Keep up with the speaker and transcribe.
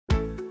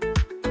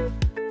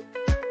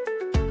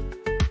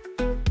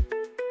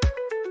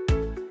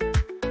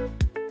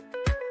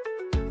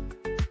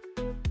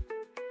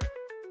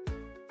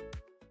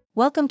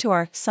Welcome to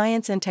our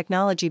Science and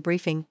Technology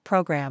Briefing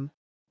program.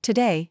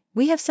 Today,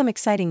 we have some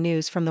exciting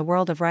news from the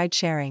world of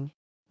ride-sharing.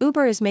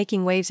 Uber is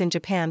making waves in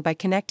Japan by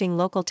connecting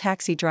local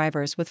taxi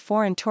drivers with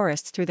foreign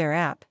tourists through their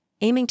app,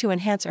 aiming to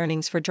enhance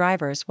earnings for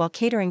drivers while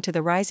catering to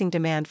the rising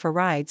demand for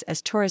rides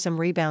as tourism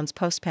rebounds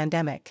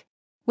post-pandemic.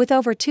 With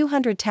over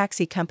 200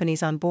 taxi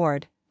companies on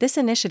board, this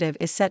initiative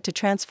is set to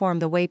transform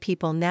the way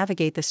people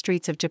navigate the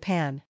streets of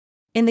Japan.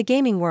 In the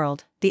gaming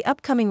world, the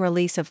upcoming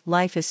release of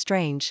Life is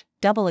Strange,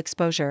 Double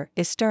Exposure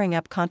is stirring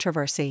up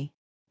controversy.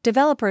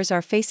 Developers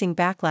are facing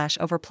backlash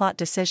over plot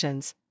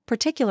decisions,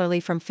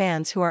 particularly from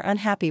fans who are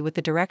unhappy with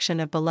the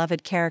direction of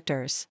beloved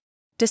characters.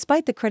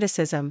 Despite the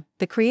criticism,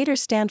 the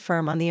creators stand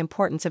firm on the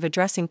importance of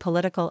addressing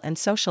political and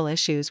social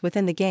issues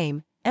within the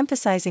game,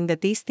 emphasizing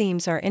that these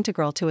themes are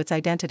integral to its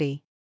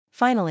identity.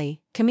 Finally,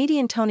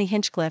 comedian Tony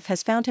Hinchcliffe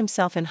has found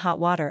himself in hot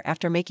water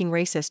after making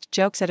racist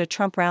jokes at a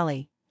Trump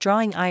rally,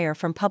 drawing ire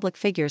from public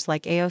figures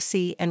like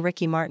AOC and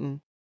Ricky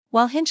Martin.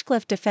 While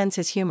Hinchcliffe defends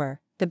his humor,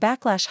 the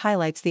backlash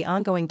highlights the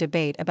ongoing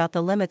debate about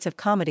the limits of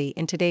comedy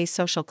in today's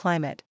social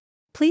climate.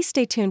 Please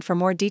stay tuned for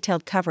more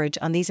detailed coverage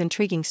on these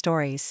intriguing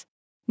stories.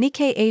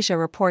 Nikkei Asia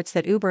reports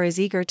that Uber is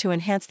eager to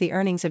enhance the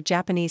earnings of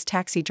Japanese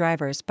taxi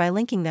drivers by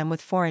linking them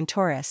with foreign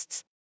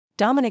tourists.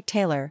 Dominic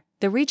Taylor,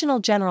 the regional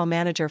general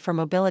manager for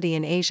mobility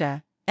in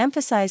Asia,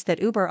 emphasized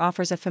that Uber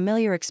offers a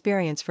familiar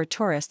experience for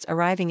tourists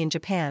arriving in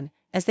Japan,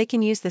 as they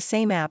can use the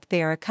same app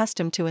they are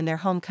accustomed to in their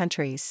home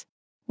countries.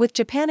 With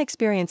Japan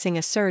experiencing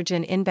a surge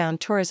in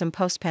inbound tourism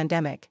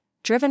post-pandemic,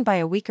 driven by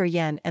a weaker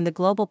yen and the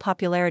global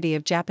popularity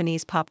of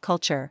Japanese pop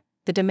culture,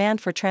 the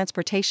demand for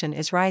transportation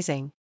is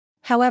rising.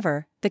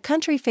 However, the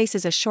country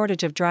faces a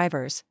shortage of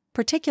drivers,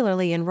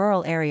 particularly in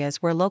rural areas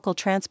where local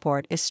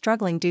transport is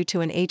struggling due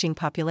to an aging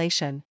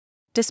population.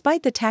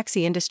 Despite the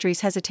taxi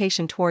industry's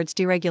hesitation towards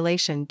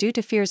deregulation due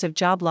to fears of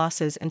job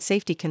losses and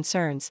safety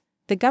concerns,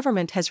 the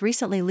government has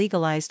recently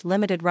legalized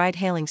limited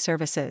ride-hailing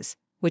services,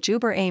 which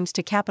Uber aims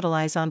to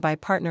capitalize on by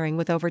partnering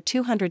with over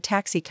 200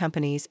 taxi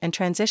companies and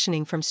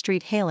transitioning from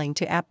street hailing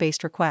to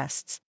app-based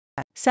requests.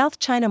 South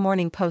China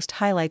Morning Post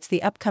highlights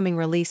the upcoming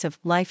release of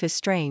Life is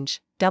Strange,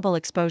 Double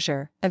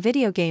Exposure, a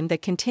video game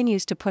that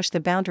continues to push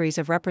the boundaries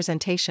of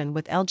representation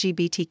with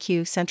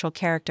LGBTQ central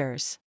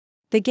characters.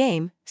 The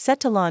game, set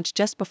to launch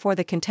just before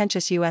the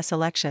contentious US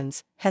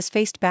elections, has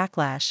faced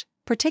backlash,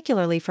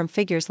 particularly from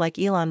figures like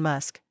Elon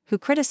Musk, who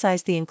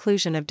criticized the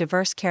inclusion of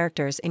diverse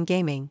characters in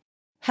gaming.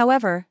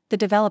 However, the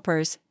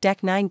developers,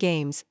 Deck 9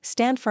 Games,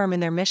 stand firm in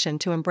their mission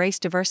to embrace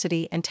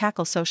diversity and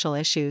tackle social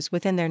issues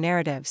within their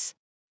narratives.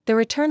 The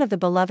return of the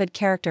beloved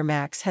character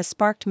Max has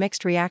sparked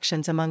mixed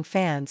reactions among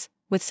fans,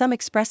 with some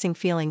expressing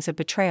feelings of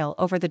betrayal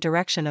over the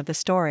direction of the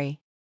story.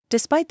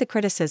 Despite the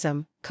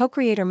criticism,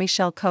 co-creator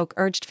Michelle Koch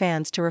urged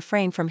fans to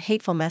refrain from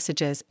hateful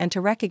messages and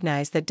to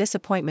recognize that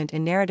disappointment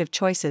in narrative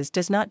choices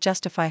does not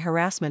justify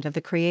harassment of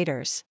the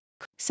creators.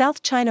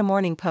 South China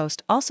Morning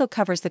Post also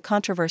covers the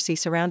controversy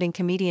surrounding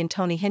comedian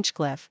Tony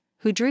Hinchcliffe,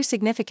 who drew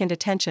significant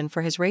attention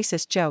for his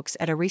racist jokes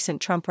at a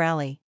recent Trump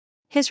rally.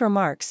 His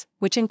remarks,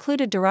 which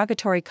included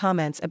derogatory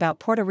comments about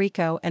Puerto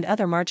Rico and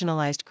other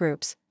marginalized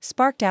groups,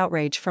 sparked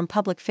outrage from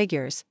public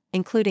figures,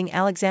 including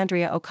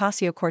Alexandria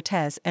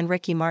Ocasio-Cortez and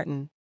Ricky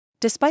Martin.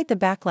 Despite the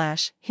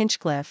backlash,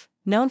 Hinchcliffe,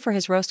 known for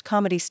his roast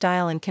comedy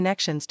style and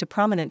connections to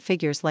prominent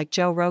figures like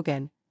Joe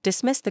Rogan,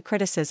 dismissed the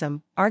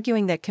criticism,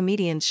 arguing that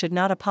comedians should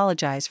not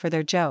apologize for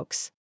their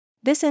jokes.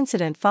 This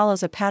incident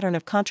follows a pattern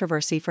of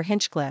controversy for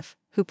Hinchcliffe,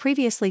 who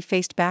previously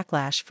faced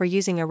backlash for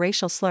using a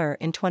racial slur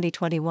in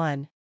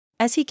 2021.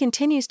 As he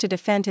continues to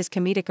defend his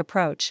comedic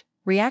approach,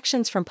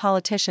 reactions from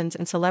politicians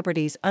and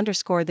celebrities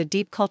underscore the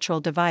deep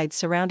cultural divides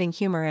surrounding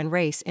humor and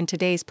race in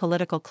today's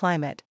political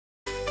climate.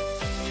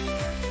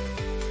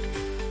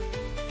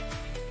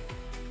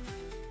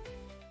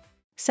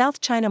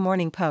 South China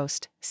Morning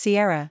Post,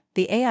 Sierra,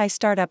 the AI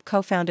startup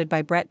co-founded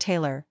by Brett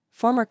Taylor,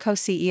 former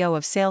co-CEO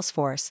of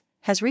Salesforce,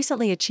 has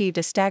recently achieved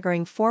a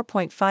staggering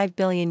 $4.5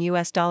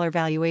 billion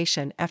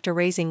valuation after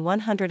raising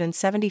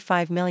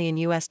 $175 million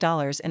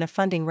in a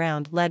funding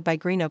round led by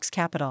GreenOaks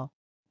Capital.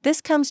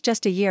 This comes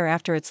just a year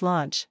after its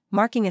launch,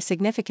 marking a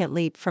significant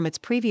leap from its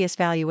previous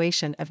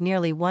valuation of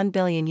nearly $1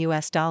 billion.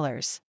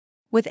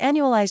 With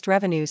annualized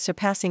revenues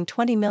surpassing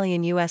 $20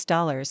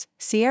 million,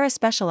 Sierra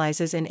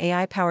specializes in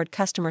AI-powered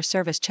customer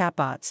service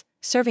chatbots,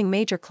 serving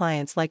major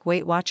clients like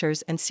Weight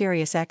Watchers and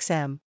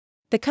SiriusXM.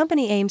 The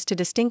company aims to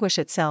distinguish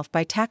itself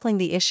by tackling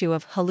the issue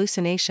of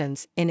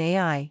hallucinations in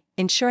AI,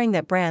 ensuring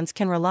that brands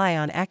can rely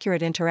on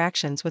accurate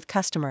interactions with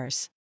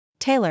customers.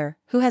 Taylor,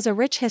 who has a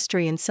rich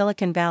history in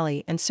Silicon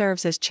Valley and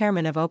serves as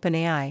chairman of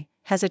OpenAI,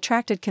 has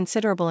attracted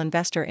considerable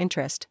investor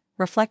interest,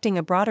 reflecting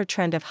a broader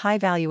trend of high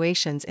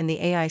valuations in the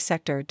AI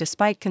sector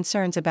despite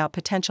concerns about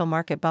potential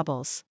market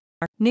bubbles.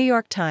 New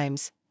York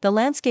Times, the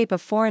landscape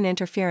of foreign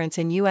interference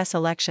in U.S.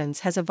 elections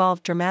has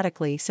evolved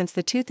dramatically since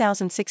the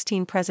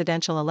 2016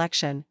 presidential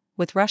election,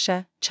 with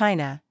Russia,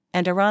 China,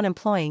 and Iran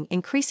employing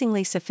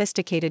increasingly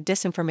sophisticated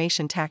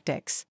disinformation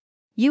tactics.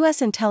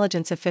 U.S.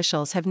 intelligence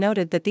officials have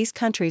noted that these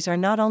countries are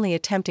not only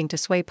attempting to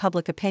sway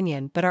public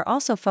opinion but are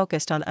also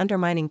focused on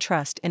undermining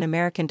trust in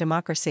American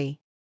democracy.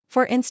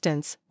 For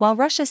instance, while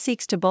Russia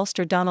seeks to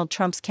bolster Donald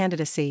Trump's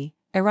candidacy,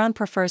 Iran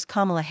prefers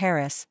Kamala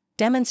Harris,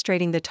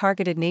 demonstrating the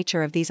targeted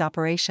nature of these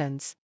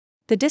operations.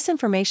 The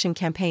disinformation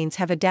campaigns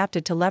have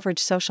adapted to leverage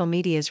social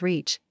media's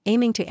reach,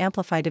 aiming to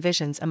amplify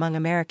divisions among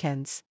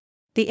Americans.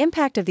 The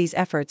impact of these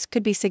efforts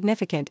could be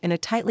significant in a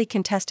tightly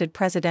contested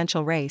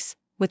presidential race,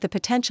 with the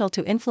potential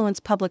to influence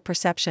public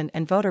perception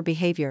and voter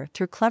behavior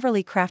through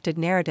cleverly crafted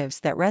narratives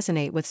that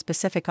resonate with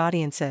specific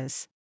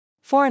audiences.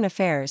 Foreign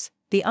affairs.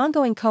 The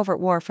ongoing covert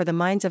war for the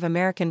minds of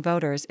American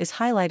voters is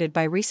highlighted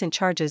by recent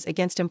charges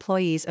against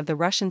employees of the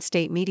Russian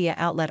state media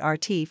outlet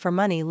RT for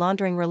money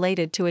laundering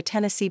related to a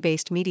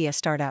Tennessee-based media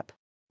startup.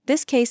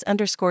 This case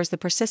underscores the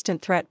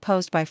persistent threat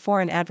posed by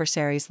foreign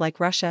adversaries like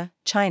Russia,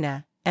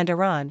 China, and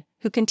Iran,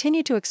 who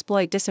continue to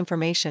exploit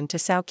disinformation to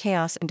sow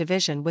chaos and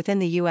division within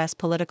the U.S.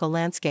 political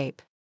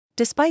landscape.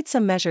 Despite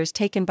some measures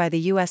taken by the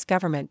U.S.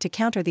 government to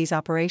counter these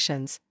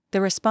operations,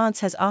 the response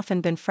has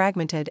often been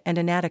fragmented and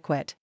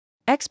inadequate.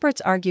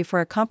 Experts argue for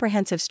a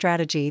comprehensive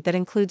strategy that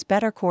includes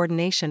better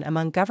coordination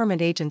among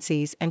government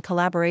agencies and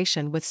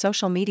collaboration with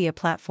social media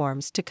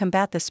platforms to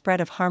combat the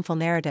spread of harmful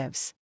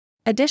narratives.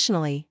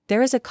 Additionally,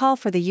 there is a call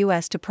for the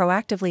U.S. to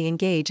proactively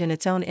engage in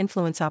its own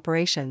influence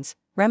operations,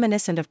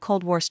 reminiscent of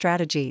Cold War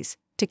strategies,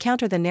 to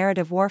counter the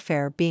narrative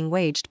warfare being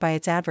waged by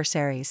its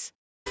adversaries.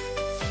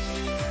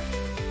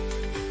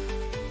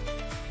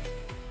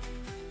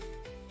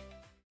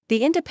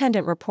 The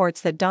Independent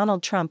reports that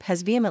Donald Trump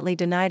has vehemently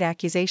denied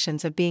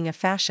accusations of being a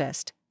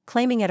fascist,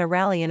 claiming at a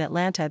rally in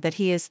Atlanta that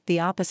he is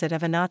the opposite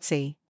of a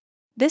Nazi.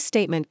 This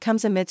statement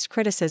comes amidst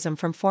criticism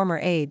from former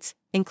aides,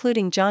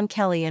 including John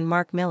Kelly and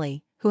Mark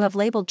Milley, who have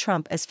labeled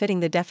Trump as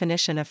fitting the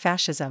definition of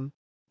fascism.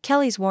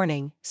 Kelly's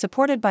warning,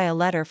 supported by a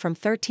letter from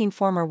 13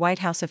 former White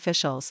House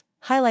officials,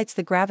 highlights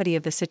the gravity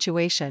of the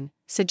situation,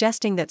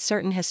 suggesting that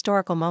certain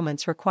historical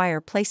moments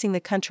require placing the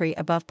country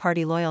above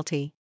party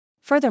loyalty.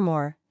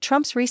 Furthermore,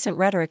 Trump's recent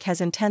rhetoric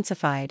has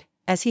intensified,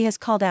 as he has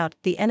called out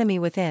the enemy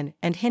within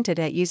and hinted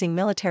at using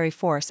military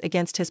force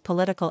against his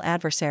political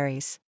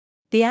adversaries.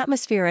 The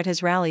atmosphere at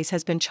his rallies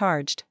has been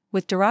charged,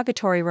 with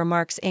derogatory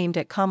remarks aimed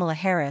at Kamala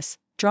Harris,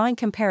 drawing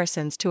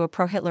comparisons to a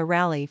pro-Hitler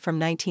rally from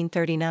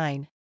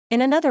 1939.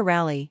 In another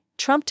rally,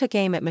 Trump took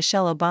aim at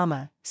Michelle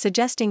Obama,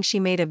 suggesting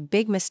she made a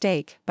big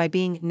mistake by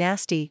being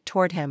nasty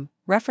toward him,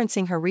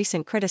 referencing her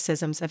recent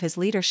criticisms of his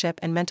leadership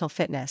and mental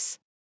fitness.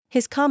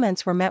 His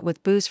comments were met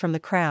with boos from the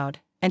crowd,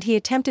 and he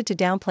attempted to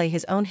downplay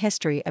his own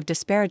history of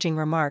disparaging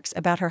remarks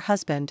about her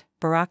husband,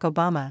 Barack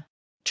Obama.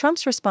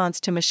 Trump's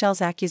response to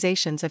Michelle's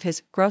accusations of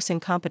his gross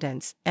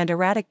incompetence and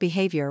erratic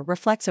behavior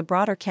reflects a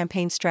broader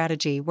campaign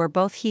strategy where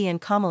both he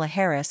and Kamala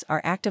Harris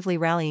are actively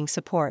rallying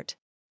support.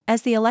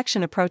 As the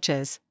election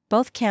approaches,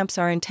 both camps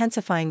are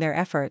intensifying their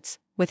efforts,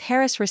 with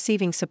Harris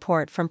receiving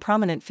support from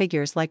prominent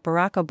figures like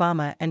Barack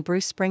Obama and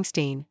Bruce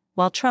Springsteen,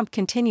 while Trump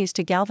continues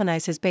to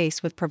galvanize his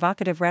base with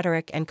provocative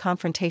rhetoric and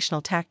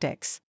confrontational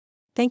tactics.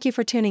 Thank you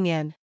for tuning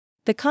in.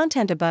 The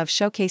content above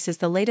showcases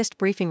the latest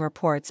briefing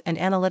reports and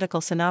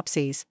analytical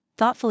synopses,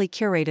 thoughtfully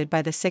curated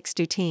by the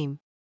 6Do team.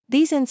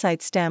 These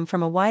insights stem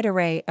from a wide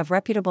array of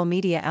reputable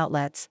media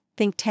outlets,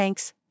 think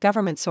tanks,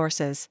 government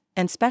sources,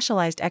 and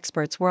specialized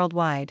experts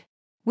worldwide.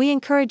 We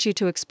encourage you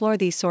to explore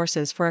these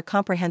sources for a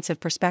comprehensive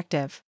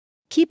perspective.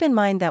 Keep in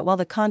mind that while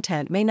the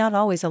content may not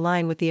always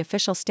align with the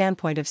official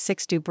standpoint of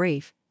 6Do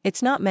Brief,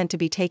 it's not meant to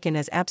be taken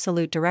as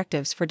absolute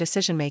directives for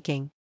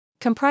decision-making.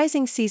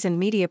 Comprising seasoned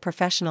media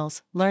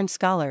professionals, learned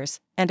scholars,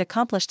 and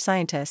accomplished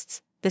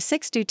scientists, the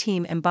 6Do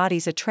team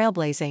embodies a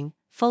trailblazing,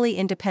 fully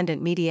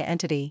independent media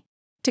entity.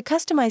 To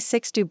customize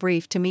 6Do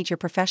Brief to meet your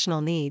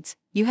professional needs,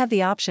 you have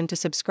the option to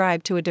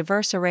subscribe to a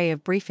diverse array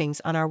of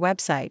briefings on our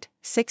website,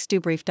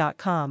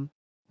 6dobrief.com.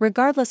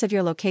 Regardless of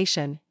your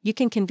location, you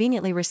can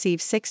conveniently receive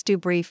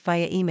 6Do Brief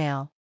via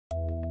email.